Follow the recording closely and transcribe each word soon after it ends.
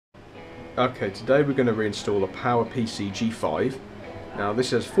Okay, today we're going to reinstall a PowerPC G5. Now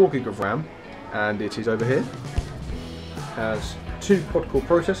this has 4 GB of RAM and it is over here. Has 2 quad-core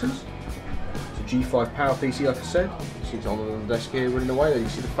processors. It's a G5 PowerPC, like I said. You see it's on the desk here running away. There you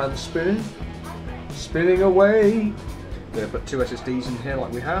see the fan spinning away. We're going to put 2 SSDs in here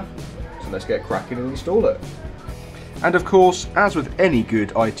like we have. So let's get cracking and install it. And of course, as with any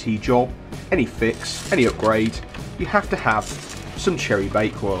good IT job, any fix, any upgrade, you have to have some cherry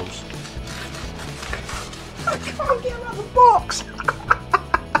bakewells. I can't get out of the box!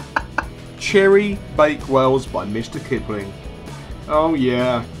 Cherry Bakewells by Mr. Kipling. Oh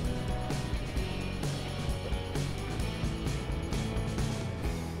yeah.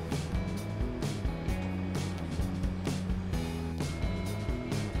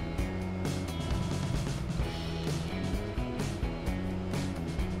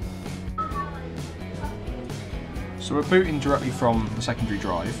 So we're booting directly from the secondary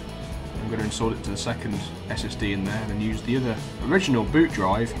drive. I'm going to install it to the second SSD in there and then use the other original boot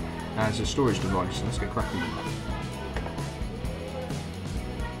drive as a storage device. Let's get cracking with that.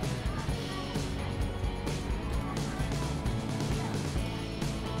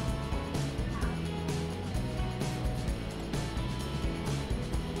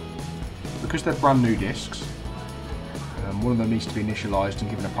 Because they're brand new discs, one of them needs to be initialised and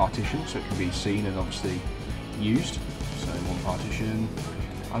given a partition so it can be seen and obviously used. So one partition.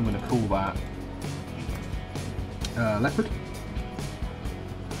 I'm going to call that Leopard.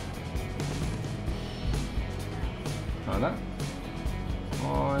 Like that.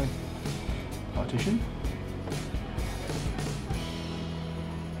 My partition.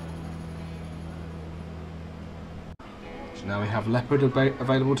 So now we have Leopard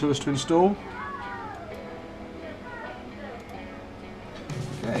available to us to install.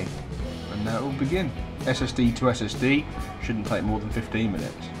 Okay, and now it will begin. SSD to SSD shouldn't take more than 15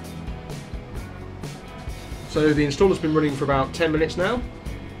 minutes. So the installer's been running for about 10 minutes now.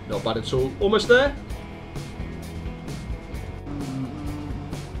 Not bad at all. Almost there.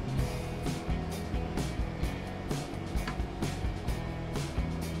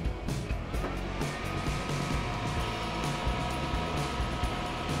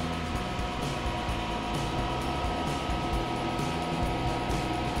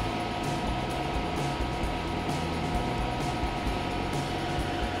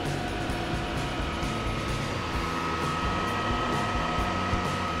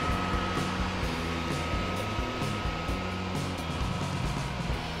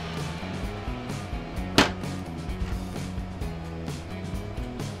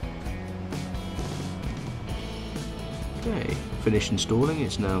 Okay, finished installing,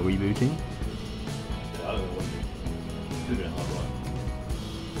 it's now rebooting.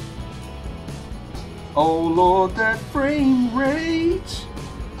 Oh lord, that frame rate!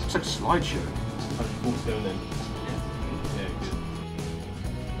 It's like a slideshow. 147 then. Yeah, good.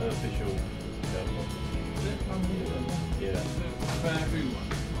 Unofficial. Yeah. For everyone.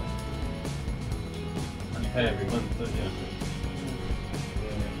 And you pay every month, don't you?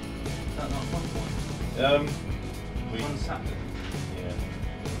 Is that not one point? One Saturday. Yeah.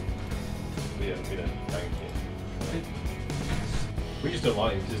 We don't bank it. We just don't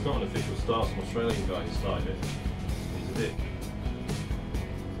like it because it's not an official start. Some Australian guy who started it. He's a dick.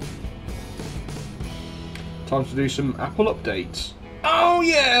 Time to do some Apple updates. Oh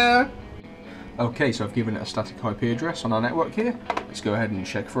yeah! Okay, so I've given it a static IP address on our network here. Let's go ahead and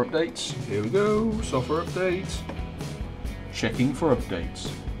check for updates. Here we go, software updates. Checking for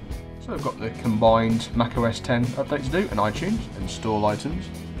updates. So I've got the combined macOS 10 update to do, and iTunes, install items.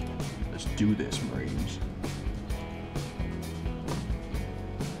 Let's do this, Marines.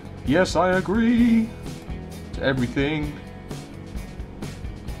 Yes, I agree to everything.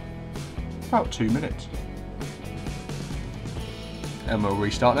 About 2 minutes. And we'll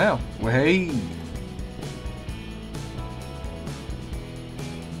restart now. Hey!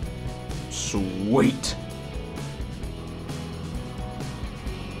 Sweet!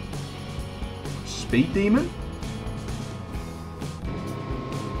 Speed Demon?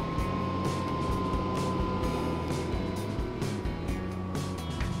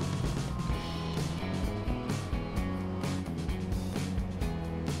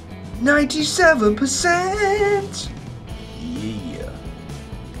 %. Yeah.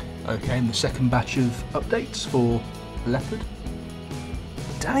 Okay, and the second batch of updates for Leopard.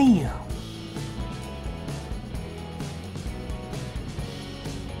 Damn.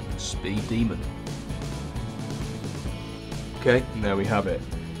 Speed Demon. Okay, there we have it.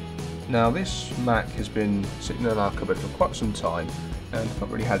 Now this Mac has been sitting in our cupboard for quite some time and not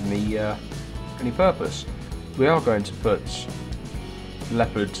really had any purpose. We are going to put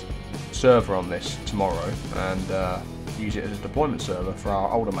Leopard server on this tomorrow and use it as a deployment server for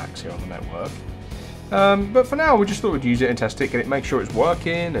our older Macs here on the network. But for now, we just thought we'd use it and test it, make sure it's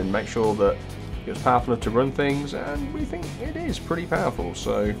working, and make sure that it's powerful enough to run things. And we think it is pretty powerful,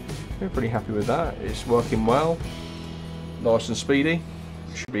 so we're pretty happy with that. It's working well, nice and speedy.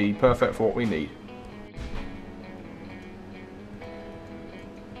 Should be perfect for what we need.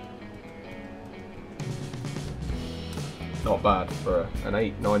 Not bad for an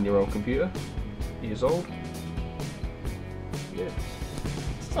 8-9-year-old computer, years old. Yeah.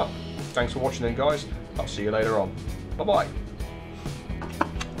 So, thanks for watching then, guys. I'll see you later on. Bye-bye.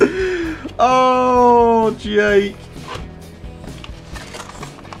 Oh, Jake.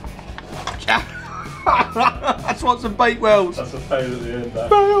 That's what's some bait wells. That's a fail at the end there.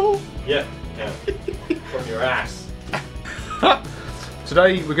 Fail. Yeah, yeah. From your ass.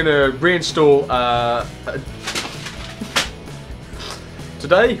 Today we're going to reinstall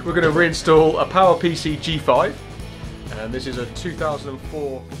a PowerPC G5, and this is a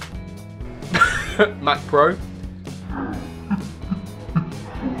 2004 Mac Pro.